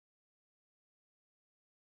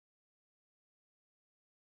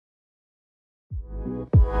Hey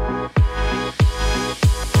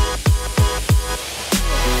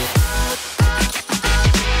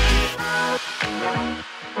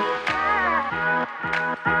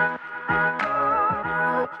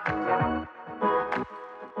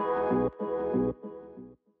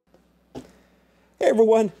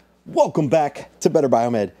everyone, welcome back to Better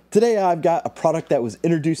Biomed. Today I've got a product that was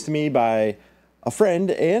introduced to me by a friend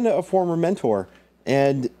and a former mentor,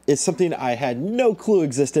 and it's something I had no clue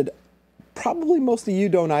existed. Probably most of you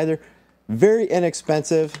don't either. Very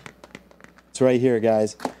inexpensive. It's right here,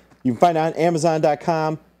 guys. You can find it on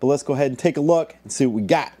Amazon.com, but let's go ahead and take a look and see what we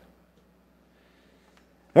got.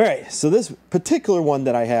 All right, so this particular one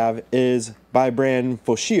that I have is by brand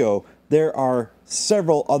Foshio. There are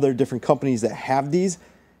several other different companies that have these,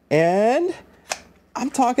 and I'm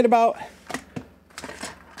talking about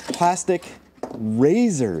plastic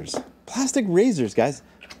razors. Plastic razors, guys.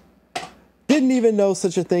 Didn't even know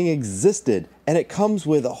such a thing existed, and it comes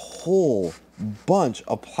with a whole bunch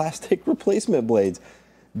of plastic replacement blades.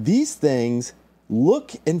 These things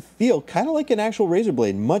look and feel kind of like an actual razor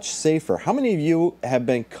blade, much safer. How many of you have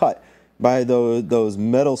been cut by those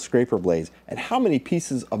metal scraper blades? And how many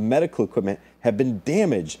pieces of medical equipment have been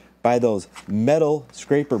damaged by those metal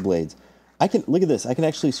scraper blades? I can look at this. I can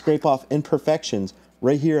actually scrape off imperfections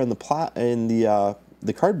right here on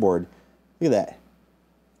the cardboard. Look at that.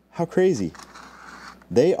 How crazy.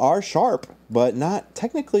 They are sharp, but not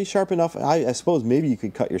technically sharp enough. I suppose maybe you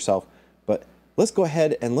could cut yourself, but let's go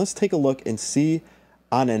ahead and let's take a look and see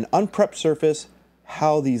on an unprepped surface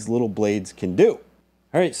how these little blades can do.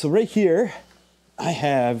 All right, so right here, I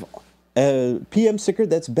have a PM sticker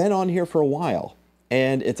that's been on here for a while,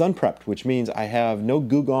 and it's unprepped, which means I have no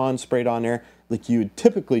Goo Gone sprayed on there like you would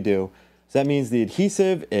typically do. So that means the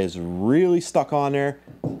adhesive is really stuck on there.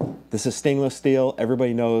 This is stainless steel.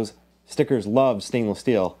 Everybody knows stickers love stainless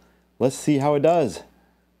steel. Let's see how it does.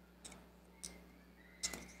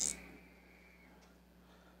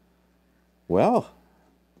 Well,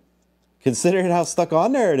 considering how stuck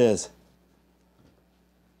on there it is.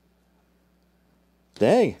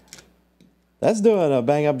 Dang, that's doing a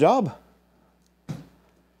bang up job.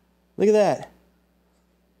 Look at that.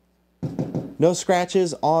 No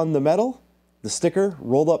scratches on the metal. The sticker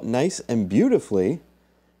rolled up nice and beautifully.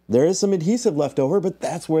 There is some adhesive left over, but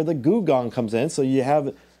that's where the Goo Gone comes in. So you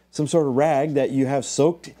have some sort of rag that you have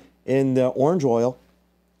soaked in the orange oil.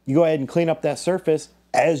 You go ahead and clean up that surface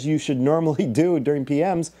as you should normally do during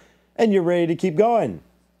PMs, and you're ready to keep going.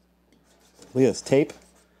 Look at this tape.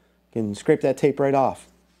 You can scrape that tape right off.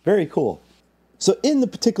 Very cool. So in the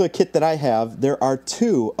particular kit that I have, there are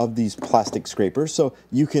 2 of these plastic scrapers. So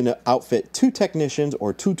you can outfit 2 technicians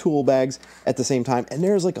or 2 tool bags at the same time. And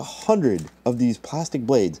there's like 100 of these plastic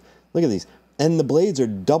blades. Look at these. And the blades are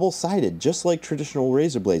double-sided, just like traditional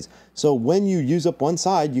razor blades. So when you use up one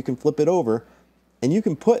side, you can flip it over and you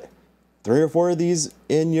can put 3 or 4 of these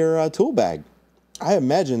in your tool bag. I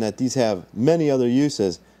imagine that these have many other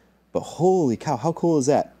uses, but holy cow, how cool is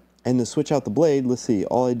that? And to switch out the blade, let's see,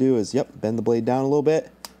 all I do is, bend the blade down a little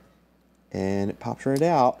bit, and it pops right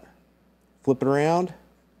out. Flip it around,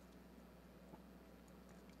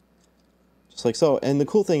 just like so. And the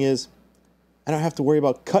cool thing is, I don't have to worry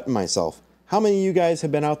about cutting myself. How many of you guys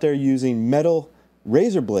have been out there using metal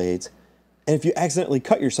razor blades, and if you accidentally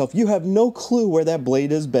cut yourself, you have no clue where that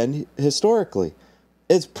blade has been historically?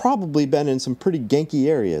 It's probably been in some pretty ganky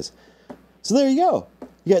areas. So there you go.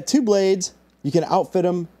 You got 2 blades, you can outfit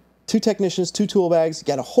them, 2 technicians, 2 tool bags, you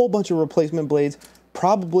got a whole bunch of replacement blades,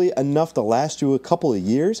 probably enough to last you a couple of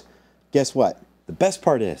years. Guess what? The best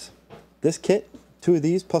part is, this kit, 2 of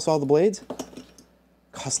these plus all the blades,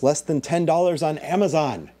 costs less than $10 on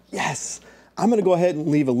Amazon. Yes! I'm gonna go ahead and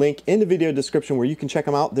leave a link in the video description where you can check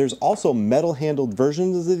them out. There's also metal handled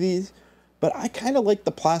versions of these, but I kind of like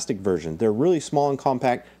the plastic version. They're really small and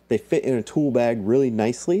compact. They fit in a tool bag really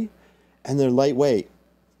nicely, and they're lightweight.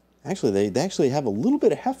 Actually, they actually have a little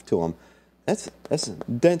bit of heft to them. That's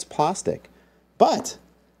dense plastic. But,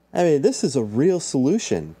 I mean, this is a real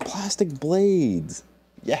solution. Plastic blades.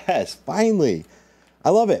 Yes, finally.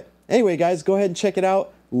 I love it. Anyway, guys, go ahead and check it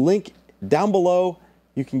out. Link down below.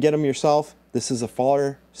 You can get them yourself. This is a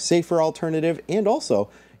far safer alternative, and also,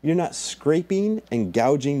 you're not scraping and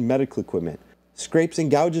gouging medical equipment. Scrapes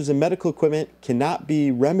and gouges in medical equipment cannot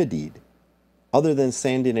be remedied other than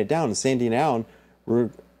sanding it down. And sanding down,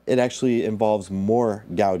 it actually involves more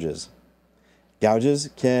gouges. Gouges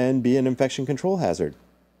can be an infection control hazard.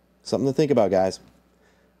 Something to think about, guys.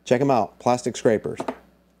 Check them out, plastic scrapers.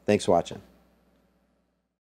 Thanks for watching.